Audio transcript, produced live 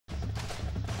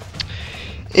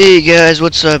Hey guys,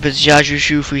 what's up? It's Yaju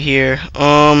Shufu here.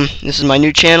 This is my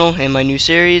new channel and my new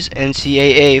series,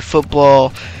 NCAA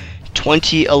Football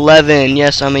 2011.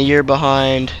 Yes, I'm a year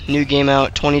behind. New game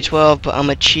out 2012, but I'm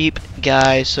a cheap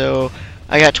guy, so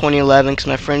I got 2011 because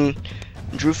my friend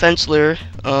Drew Fensler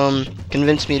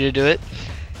convinced me to do it.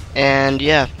 And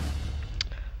yeah,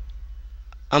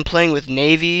 I'm playing with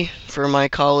Navy for my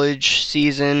college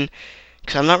season.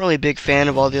 Because I'm not really a big fan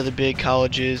of all the other big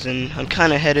colleges, and I'm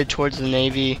kind of headed towards the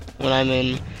Navy when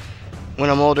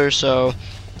I'm older. So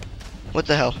what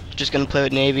the hell? Just gonna play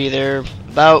with Navy. They're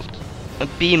about a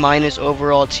B-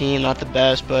 overall team, not the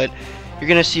best, but you're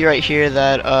gonna see right here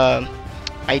that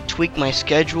I tweaked my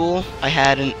schedule. I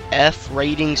had an F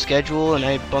rating schedule, and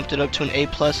I bumped it up to an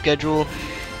A+ schedule.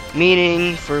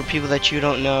 Meaning, for people that you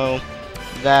don't know,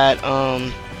 that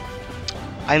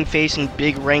I'm facing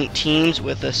big ranked teams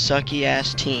with a sucky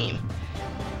ass team.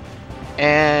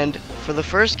 And for the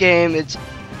first game,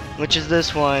 which is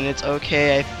this one, it's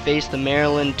okay. I faced the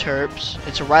Maryland Terps.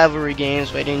 It's a rivalry game,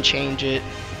 so I didn't change it.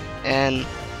 And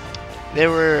they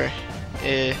were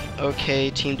a okay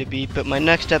team to beat. But my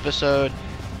next episode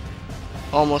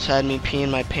almost had me peeing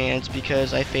my pants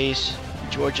because I face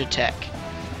Georgia Tech.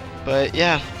 But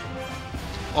yeah,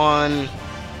 on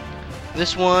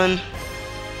this one,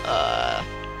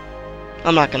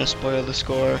 I'm not going to spoil the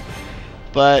score,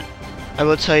 but I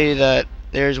will tell you that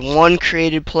there's one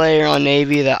created player on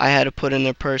Navy that I had to put in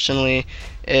there personally.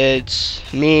 It's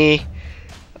me.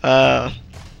 I'm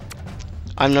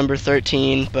number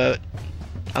 13, but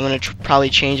I'm going to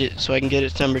probably change it so I can get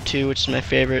it to number 2, which is my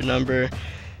favorite number.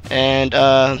 And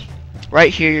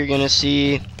right here you're going to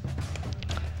see,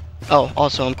 oh,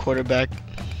 also I'm quarterback.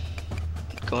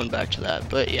 Going back to that,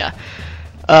 but yeah.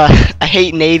 I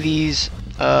hate Navy's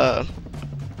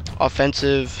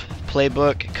offensive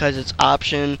playbook because it's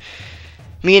option,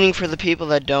 meaning for the people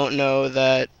that don't know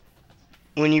that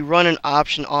when you run an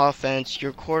option offense,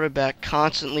 your quarterback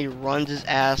constantly runs his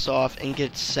ass off and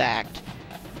gets sacked.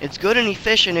 It's good and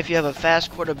efficient if you have a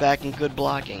fast quarterback and good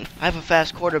blocking. I have a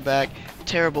fast quarterback,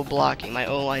 terrible blocking. My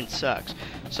O-line sucks.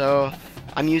 So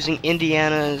I'm using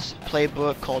Indiana's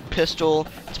playbook called Pistol.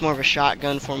 It's more of a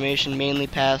shotgun formation, mainly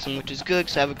passing, which is good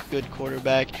because I have a good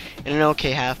quarterback and an okay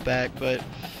halfback. But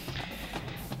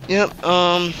yep,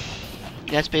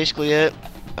 that's basically it.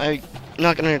 I'm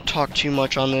not gonna talk too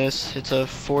much on this. It's a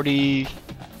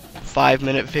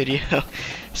 45-minute video,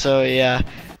 so yeah,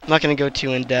 I'm not gonna go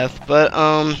too in depth. But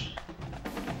I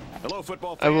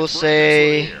will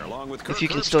say, if you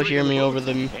can still hear me over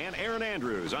the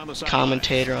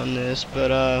commentator on this,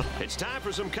 but I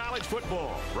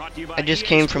just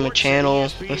came from a channel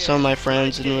with some of my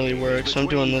friends, didn't really work, so I'm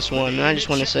doing this one. And I just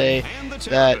want to say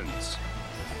that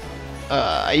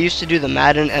I used to do the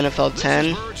Madden NFL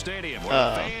 10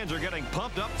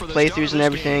 playthroughs and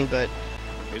everything, but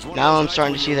now I'm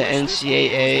starting to see that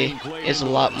NCAA is a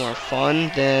lot more fun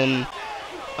than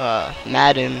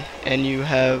Madden, and you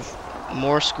have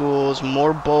more schools,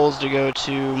 more bowls to go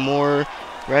to, more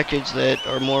records that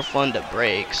are more fun to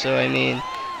break. So I mean,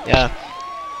 yeah,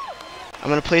 I'm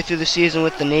gonna play through the season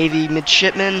with the Navy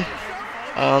midshipmen,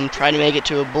 try to make it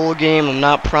to a bowl game. I'm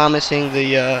not promising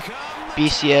the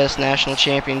BCS national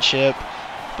championship,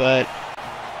 but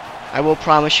I will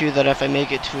promise you that if I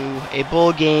make it to a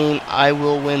bowl game, I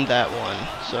will win that one.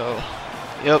 So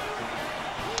yep,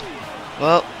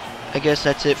 well, I guess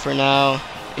that's it for now.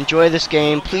 Enjoy this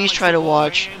game. Please try to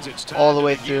watch all the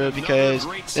way through because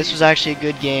this was actually a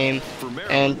good game,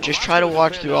 and just try to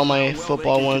watch through all my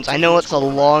football ones. I know it's a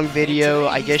long video.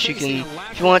 I guess you can,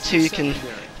 if you want to, you can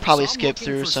probably skip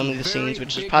through some of the scenes,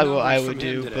 which is probably what I would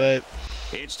do, but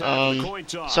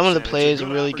some of the plays are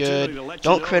really good.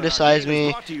 Don't criticize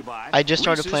me. I just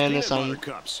started playing this.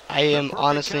 I am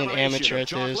honestly an amateur at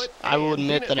this. I will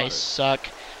admit that I suck.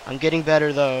 I'm getting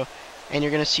better though. And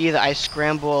you're going to see that I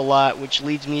scramble a lot, which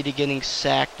leads me to getting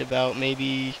sacked about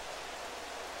maybe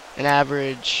an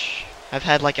average. I've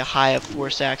had like a high of 4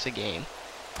 sacks a game.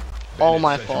 All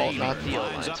my fault, not the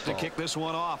O-line's fault.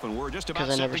 Because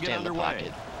I never stand in the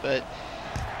pocket. But,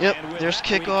 yep, there's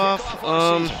kickoff.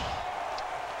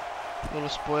 Little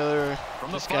spoiler,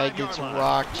 this guy gets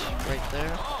rocked right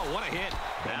there.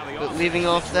 But leaving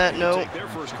off that note,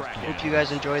 hope you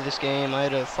guys enjoy this game. I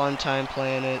had a fun time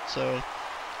playing it, so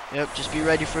yep, just be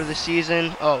ready for the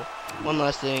season. Oh, one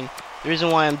last thing. The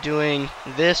reason why I'm doing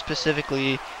this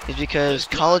specifically is because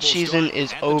college season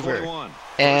is over.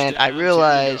 And I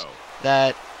realize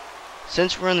that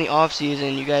since we're in the off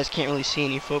season, you guys can't really see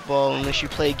any football unless you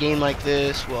play a game like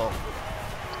this. Well,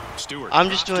 I'm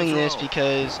just doing this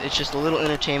because it's just a little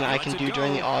entertainment I can do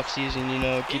during the off season. You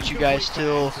know, get you guys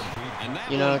still,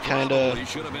 you know, kind of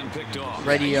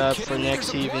ready up for next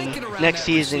season. Next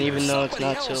season, even though it's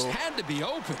not till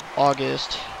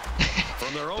August.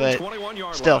 But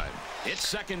still,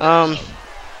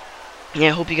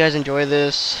 yeah, hope you guys enjoy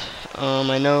this.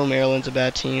 I know Maryland's a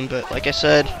bad team, but like I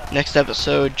said, next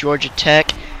episode, Georgia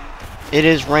Tech. It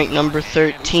is ranked number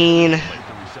 13.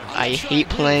 I hate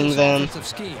playing them,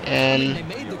 and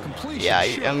yeah,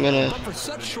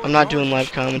 I'm not doing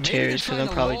live commentaries because I'm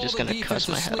probably just gonna cuss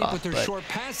my head off. But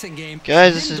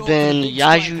guys, this has been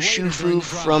Yaju Shufu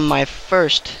from my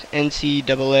first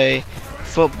NCAA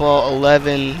football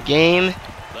 11 game,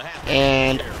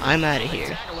 and I'm out of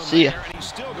here. See ya.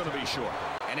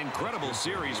 An incredible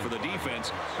series for the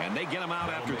defense, and they get them out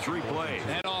after 3 plays.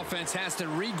 That offense has to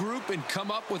regroup and come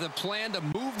up with a plan to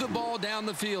move the ball down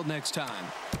the field next time.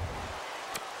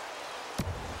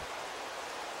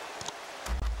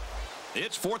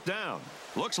 It's 4th down.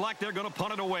 Looks like they're going to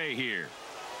punt it away here.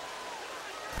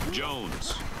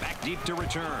 Jones back deep to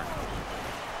return.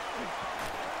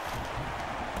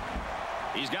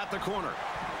 He's got the corner.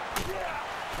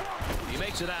 He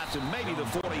makes it out to maybe the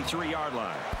 43-yard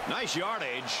line. Nice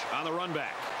yardage on the run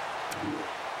back.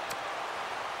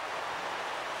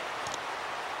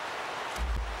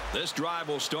 This drive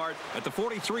will start at the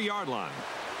 43-yard line.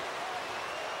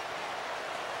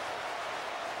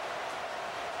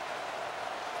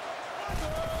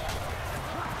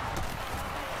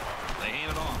 They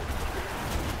hand it off.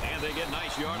 And they get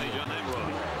nice yardage on that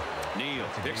run. Neal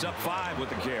picks up 5 with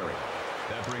the carry.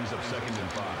 That brings up 2nd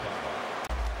and 5.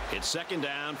 It's 2nd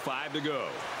down, 5 to go.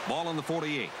 Ball on the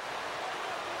 48.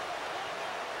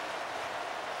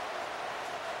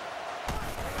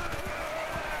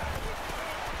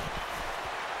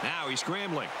 Now he's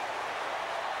scrambling.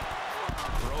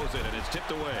 Throws it, and it's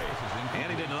tipped away.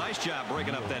 And he did a nice job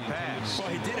breaking up that pass. Well,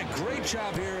 he did a great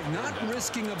job here of not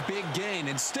risking a big gain.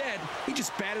 Instead, he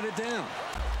just batted it down.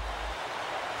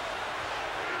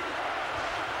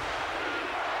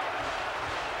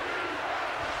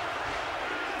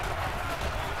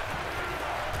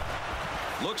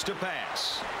 Looks to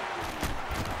pass.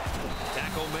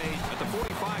 Tackle made at the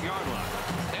 45-yard line.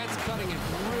 That's cutting it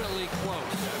really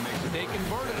close. They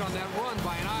converted on that run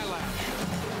by an eyelash.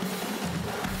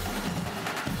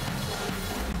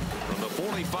 From the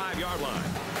 45-yard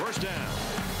line, 1st down.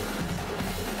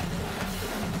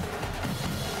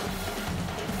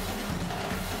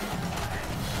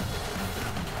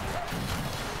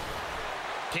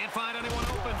 Can't find anyone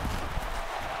open.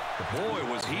 Boy,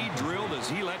 was he drilled as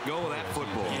he let go of that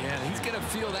football. Yeah, he's going to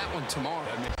feel that one tomorrow.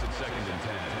 That makes it 2nd and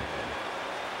 10.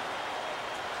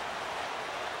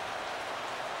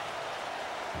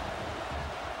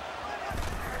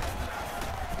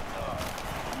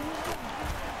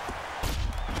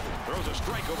 Throws a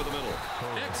strike over the middle.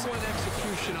 Excellent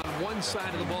execution on one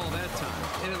side of the ball that time.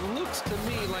 And it looks to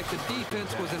me like the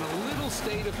defense was in a little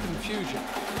state of confusion.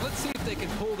 Let's see if they can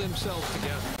pull themselves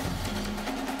together.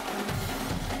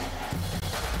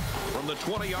 From the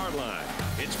 20-yard line,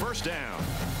 it's 1st down.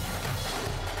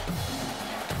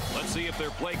 Let's see if their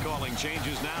play calling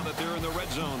changes now that they're in the red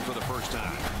zone for the first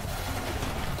time.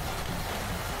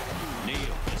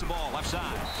 Neal gets the ball left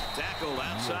side. Tackled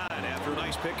outside after a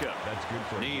nice pickup. That's good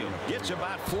for Neal gets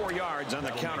about 4 yards on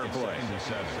the counter play.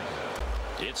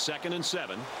 It's 2nd and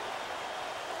 7.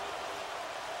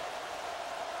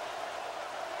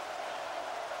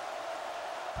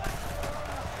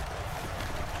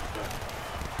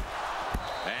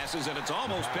 And it's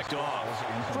almost picked off.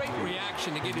 Great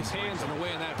reaction to get his hands in the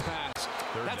way of that pass.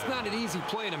 That's not an easy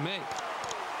play to make.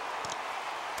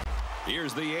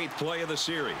 Here's the 8th play of the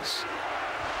series.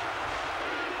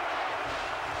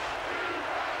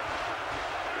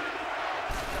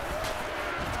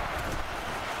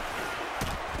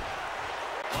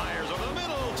 Fires over the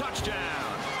middle,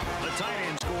 touchdown. The tight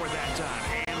end scored that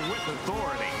time, and with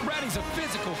authority. Brady's a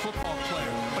physical football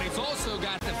player, but he's also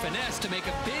got the finesse to make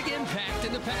a big impact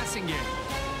in the passing game.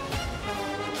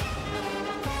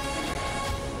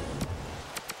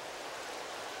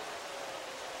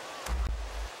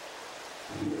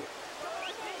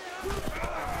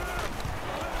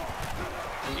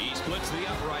 He splits the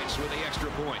uprights with the extra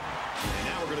point. And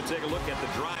now we're going to take a look at the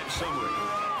drive summary.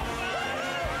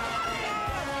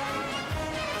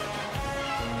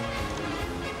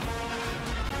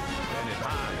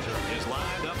 Is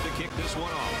lined up to kick this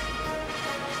one off.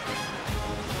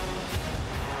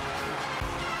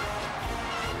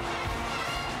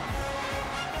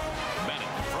 Bennett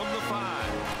from the 5.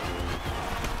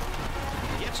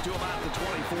 Gets to about the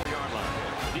 24-yard line.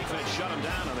 The defense shut him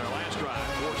down on their last drive,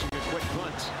 forcing a quick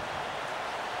punt.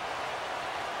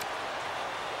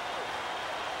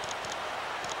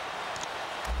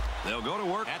 They'll go to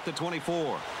work at the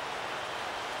 24.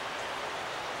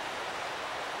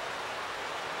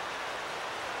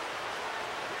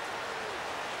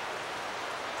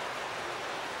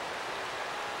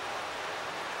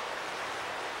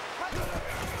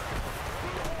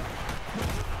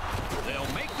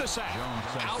 They'll make the sack.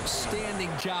 Outstanding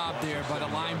job there by the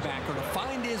linebacker to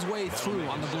find his way through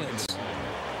on the blitz.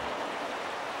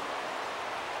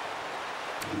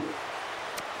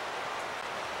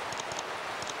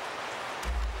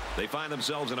 They find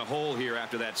themselves in a hole here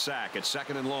after that sack. It's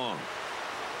 2nd and long.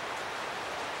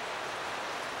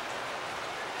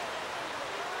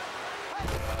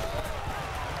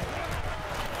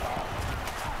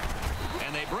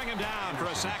 And they bring him down for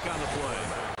a sack on the play.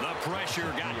 The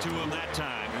pressure got to him that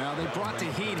time. Well, they brought the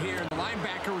heat here, and the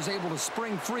linebacker was able to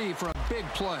spring free for a big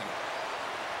play.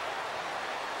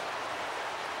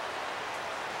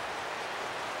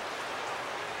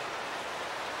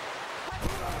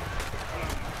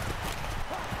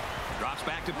 Drops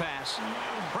back to pass.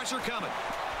 Pressure coming.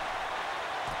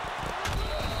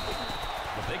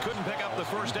 They couldn't pick up the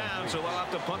first down, so they'll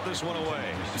have to punt this one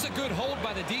away. It's a good hold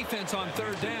by the defense on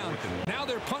 3rd down. Now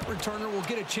their punt returner will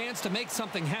get a chance to make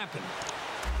something happen.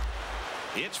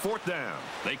 It's 4th down.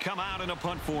 They come out in a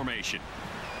punt formation.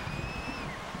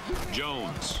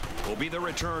 Jones will be the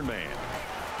return man.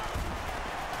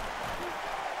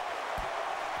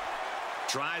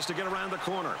 Tries to get around the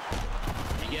corner.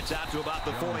 He gets out to about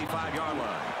the 45-yard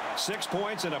line. 6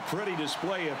 points and a pretty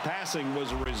display of passing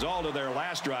was a result of their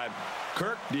last drive.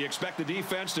 Kirk, do you expect the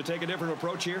defense to take a different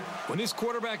approach here? When this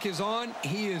quarterback is on,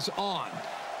 he is on.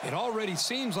 It already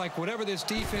seems like whatever this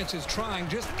defense is trying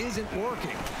just isn't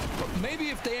working. But maybe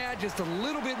if they add just a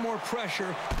little bit more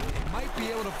pressure, they might be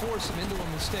able to force him into a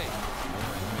mistake.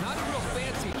 Not a real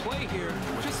fancy play here,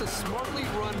 just a smartly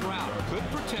run route. Good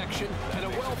protection and a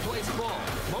well-placed ball.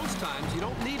 Most times, you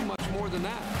don't need much more than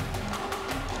that.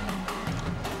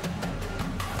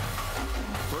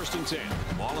 1st and 10.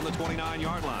 Ball on the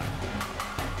 29-yard line.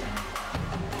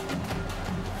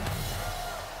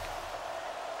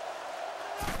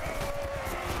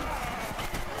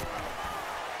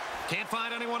 Can't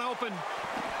find anyone open.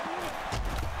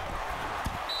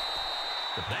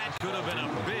 That could have been a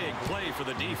big play for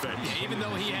the defense. Yeah, even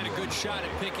though he had a good shot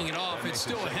at picking it off, it's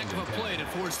still a heck of a play to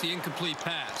force the incomplete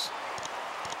pass.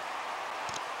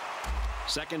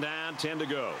 2nd down, 10 to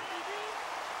go.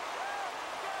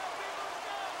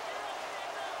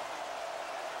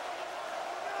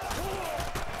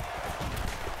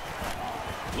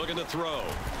 Looking to throw.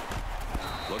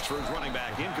 Looks for his running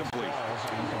back. Incomplete.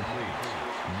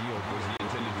 Yield was the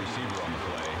intended receiver on the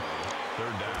play.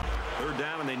 3rd down. 3rd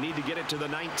down, and they need to get it to the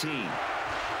 19.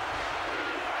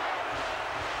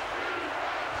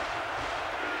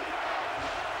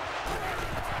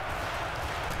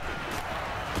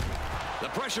 The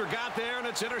pressure got there, and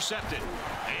it's intercepted.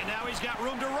 And now he's got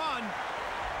room to run.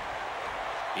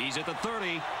 He's at the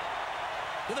 30.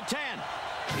 To the 10.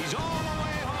 He's all the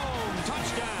way home.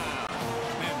 Touchdown.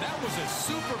 Man, that was a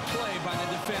super play by the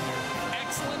defender.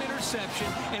 Excellent interception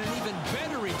and an even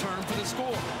better return for the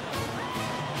score.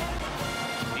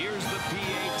 Here's the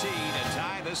PAT to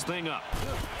tie this thing up.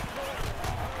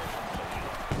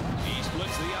 He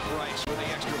splits the uprights for the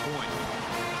extra point.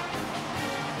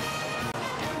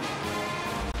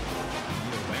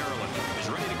 Maryland is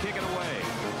ready to kick it away.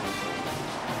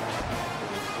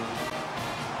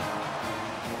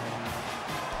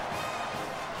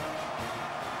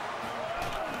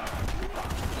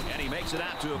 And he makes it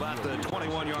out to about the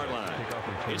 21-yard line.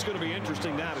 It's going to be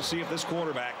interesting now to see if this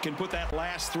quarterback can put that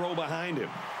last throw behind him.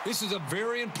 This is a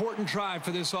very important drive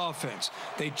for this offense.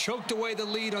 They choked away the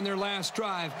lead on their last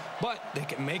drive, but they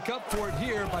can make up for it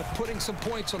here by putting some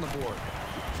points on the board.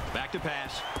 Back to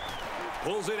pass.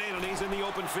 Pulls it in, and he's in the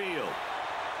open field.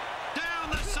 Down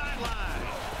the sideline.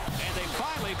 And they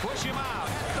finally push him out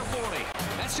at the 40.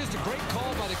 That's just a great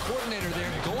call by the coordinator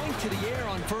there, going to the air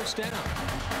on 1st down.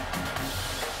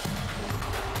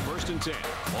 1st and 10.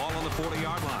 Ball on the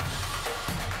 40-yard line.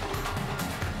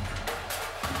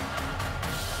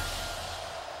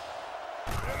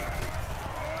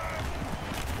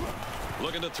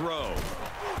 Looking to throw.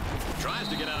 Tries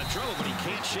to get out of trouble, but he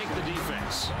can't shake the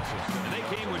defense. And they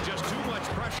came with just too much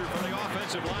pressure for the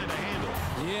offensive line to handle.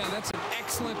 Yeah, that's an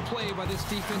excellent play by this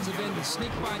defensive end to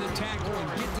sneak by the tackle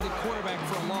and get to the quarterback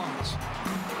for a loss.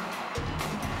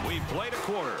 We've played a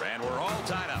quarter, and we're all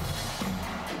tied up.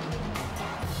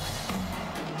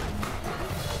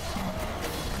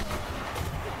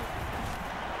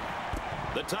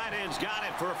 The tight end's got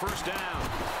it for a 1st down.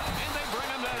 And they bring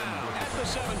him down at the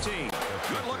 17.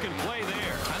 Good-looking play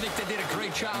there. I think they did a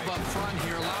great job up front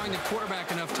here, allowing the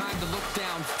quarterback enough time to look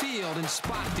downfield and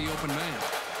spot the open man.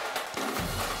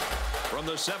 From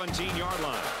the 17-yard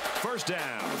line, first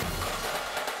down.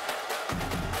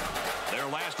 Their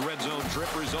last red zone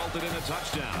trip resulted in a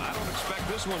touchdown. I don't expect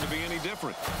this one to be any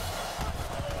different.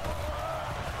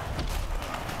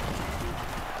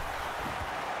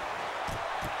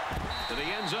 To the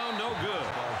end zone, no good.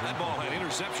 That ball had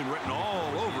interception written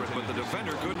all over it, but the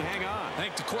defender couldn't hang on. I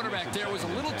think the quarterback there was a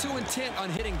little too intent on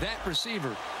hitting that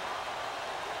receiver.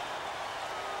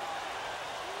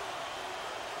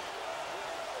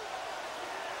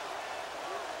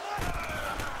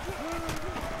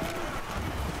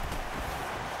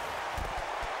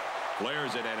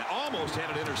 Flares it and almost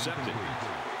had it intercepted.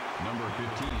 Number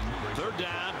 15. Third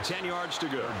down, 10 yards to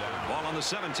go. Ball on the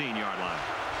 17-yard line.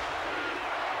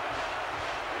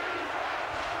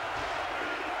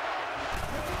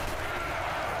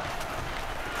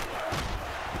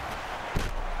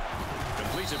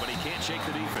 Completes it, but he can't shake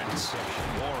the defense.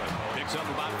 Warren picks up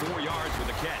about 4 yards with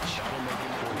the catch.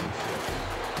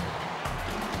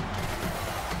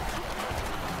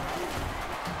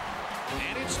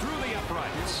 And it's through the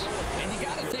uprights. And you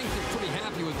got to think they're pretty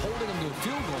happy with holding them to a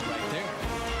field goal right there.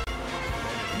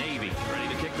 Navy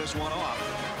ready to kick this one off.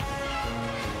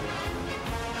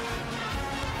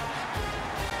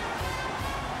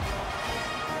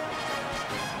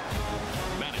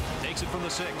 Bennett takes it from the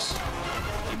 6.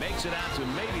 He makes it out to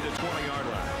maybe the 20-yard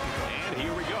line. And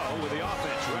here we go with the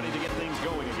offense ready to get things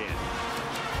going again.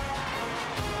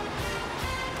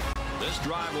 This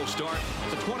drive will start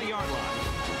at the 20-yard line.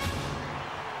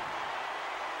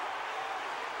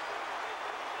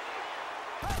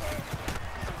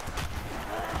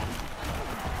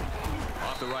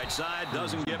 The right side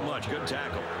doesn't get much. Good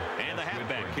tackle. And the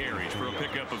halfback carries for a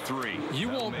pickup of 3. You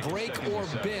won't break or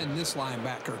bend this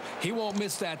linebacker. He won't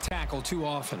miss that tackle too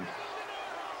often.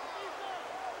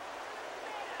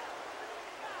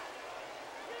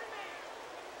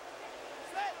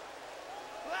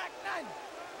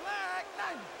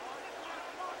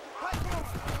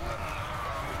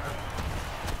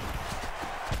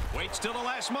 Waits till the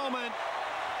last moment.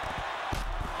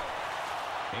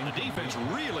 The defense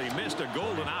really missed a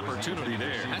golden opportunity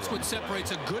there. That's what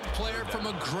separates a good player from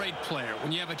a great player.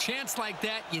 When you have a chance like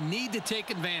that, you need to take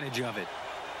advantage of it.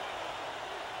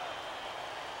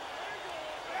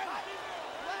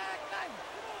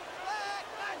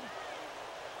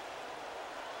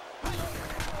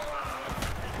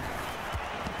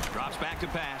 Drops back to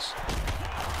pass.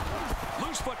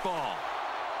 Loose football.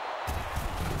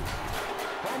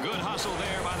 Good hustle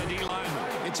there by the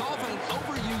D-lineman. It's often an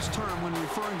overused term when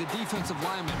referring to defensive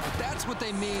linemen, but that's what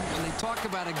they mean when they talk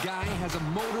about a guy who has a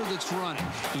motor that's running.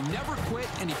 He never quit,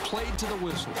 and he played to the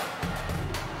whistle.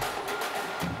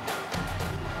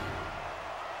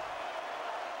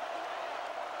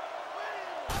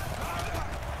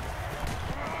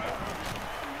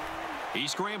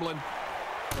 He's scrambling.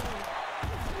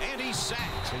 And he's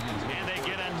sacked. And they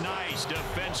get a nice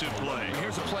defensive play.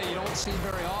 Here's a play you don't see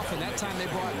very often. That time they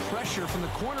brought pressure from the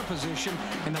corner position,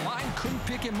 and the line couldn't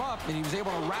pick him up, and he was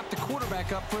able to wrap the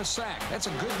quarterback up for a sack. That's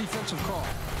a good defensive call.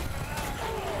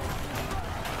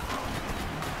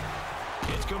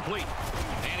 It's complete.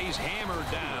 And he's hammered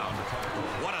down.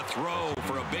 What a throw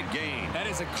for a big gain. That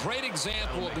is a great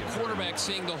example of the quarterback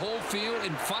seeing the whole field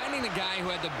and finding the guy who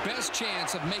had the best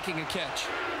chance of making a catch.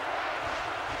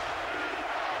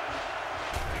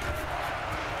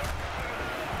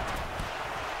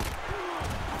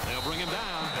 Bring him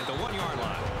down at the 1-yard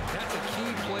line. That's a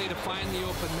key play to find the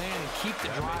open man and keep the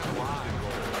drive alive.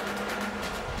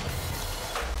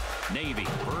 Navy,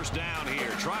 first down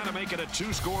here, trying to make it a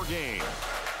 2-score game.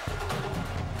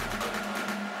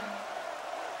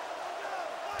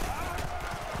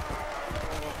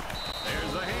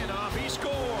 There's the handoff. He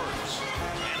scores.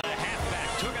 And the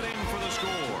halfback took it in for the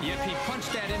score. Yep, he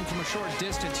punched that in from a short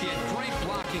distance. He had great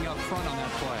blocking up front on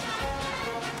that play.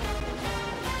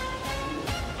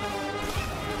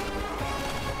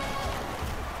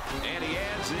 And he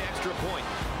adds the extra point.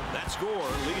 That score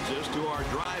leads us to our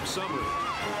drive summary.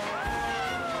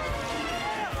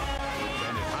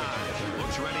 High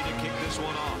looks ready to kick this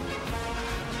one off.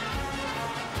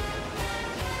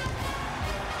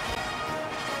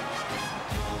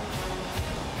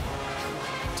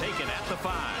 Taken at the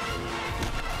 5.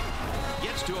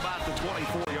 Gets to about the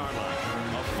 24-yard line.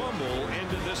 A fumble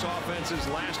ended this offense's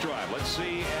last drive. Let's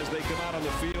see as they come out on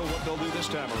the field what they'll do this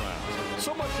time around.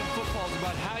 So much in football is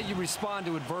about how you respond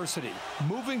to adversity.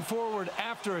 Moving forward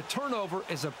after a turnover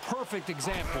is a perfect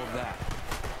example of that.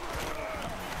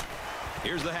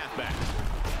 Here's the halfback.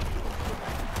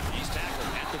 He's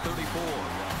tackled at the 34.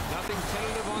 Nothing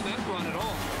tentative on that run at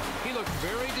all. He looked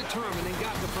very determined and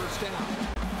got the first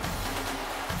down.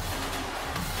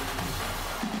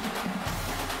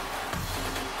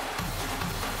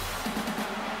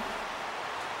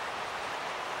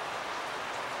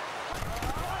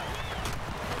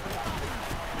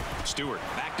 Stewart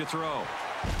back to throw.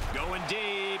 Going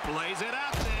deep, lays it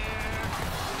out there.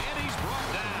 And he's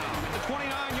brought down at the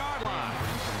 29-yard line.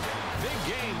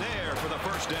 Big gain there for the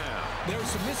first down. There was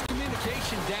some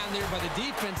miscommunication down there by the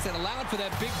defense that allowed for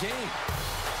that big gain.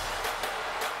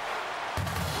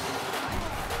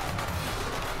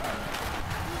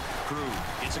 Crew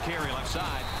gets a carry left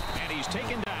side, and he's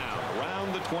taken down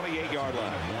around the 28-yard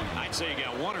line. I'd say he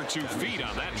got 1 or 2 feet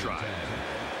on that try.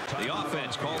 The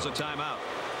offense calls a timeout.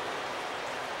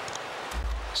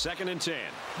 2nd and 10.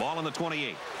 Ball on the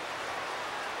 28.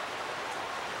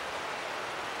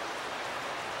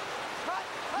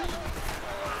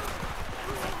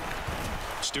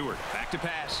 Stewart back to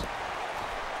pass.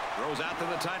 Throws out to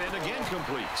the tight end again,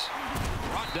 completes.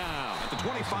 Brought down at the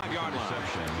 25-yard line.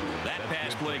 That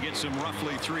pass play gets him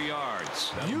roughly 3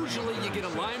 yards. Usually you get a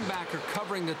linebacker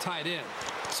covering the tight end,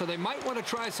 so they might want to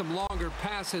try some longer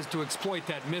passes to exploit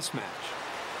that mismatch.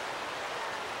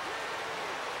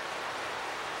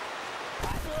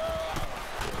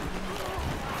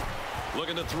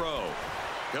 Looking to throw.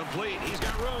 Complete. He's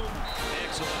got room.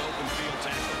 Excellent open field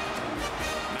tackle.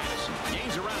 Madison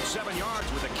gains around 7 yards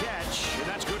with a catch, and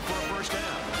that's good for a first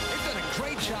down. They've done a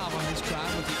great job on this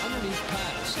drive with the underneath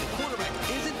pass. The quarterback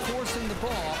isn't forcing the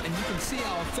ball, and you can see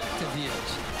how effective he is.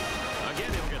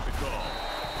 Again, he'll get the call.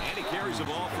 And he carries the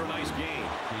ball for a nice gain.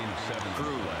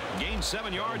 Crew gained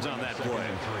 7 yards on that play.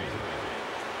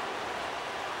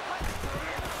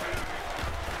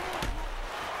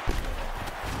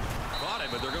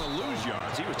 But they're going to lose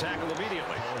yards. He was tackled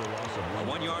immediately. A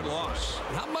 1-yard loss.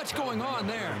 Not much going on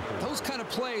there. Those kind of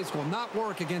plays will not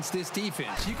work against this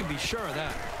defense. You can be sure of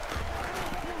that.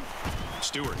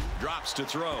 Stewart drops to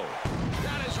throw.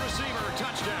 Got his receiver.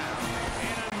 Touchdown.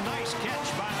 And a nice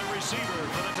catch by the receiver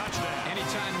for the touchdown.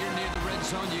 Anytime you're near the red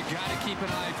zone, you got to keep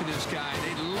an eye for this guy.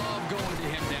 They love going to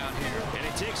him down here. And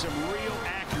it takes some real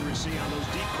accuracy on those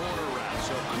deep corner routes.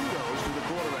 So kudos to the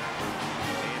quarterback.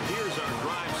 And here's our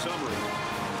drive summary.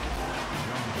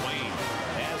 Wayne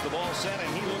has the ball set, and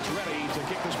he looks ready to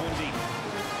kick this one deep.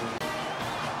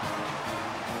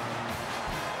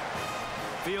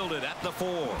 Fielded at the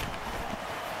 4.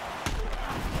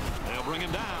 They'll bring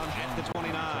him down at the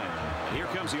 29. And here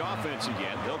comes the offense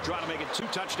again. They'll try to make it 2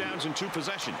 touchdowns in 2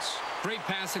 possessions. Great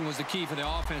passing was the key for the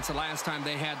offense the last time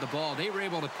they had the ball. They were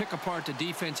able to pick apart the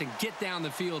defense and get down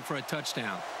the field for a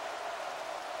touchdown.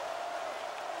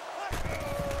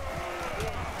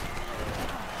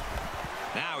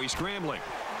 Now he's scrambling.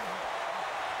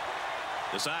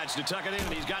 Decides to tuck it in,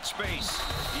 and he's got space.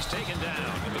 He's taken down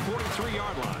at the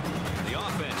 43-yard line. The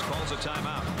offense calls a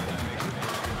timeout.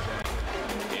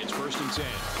 It's 1st and 10.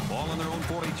 Ball on their own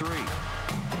 43.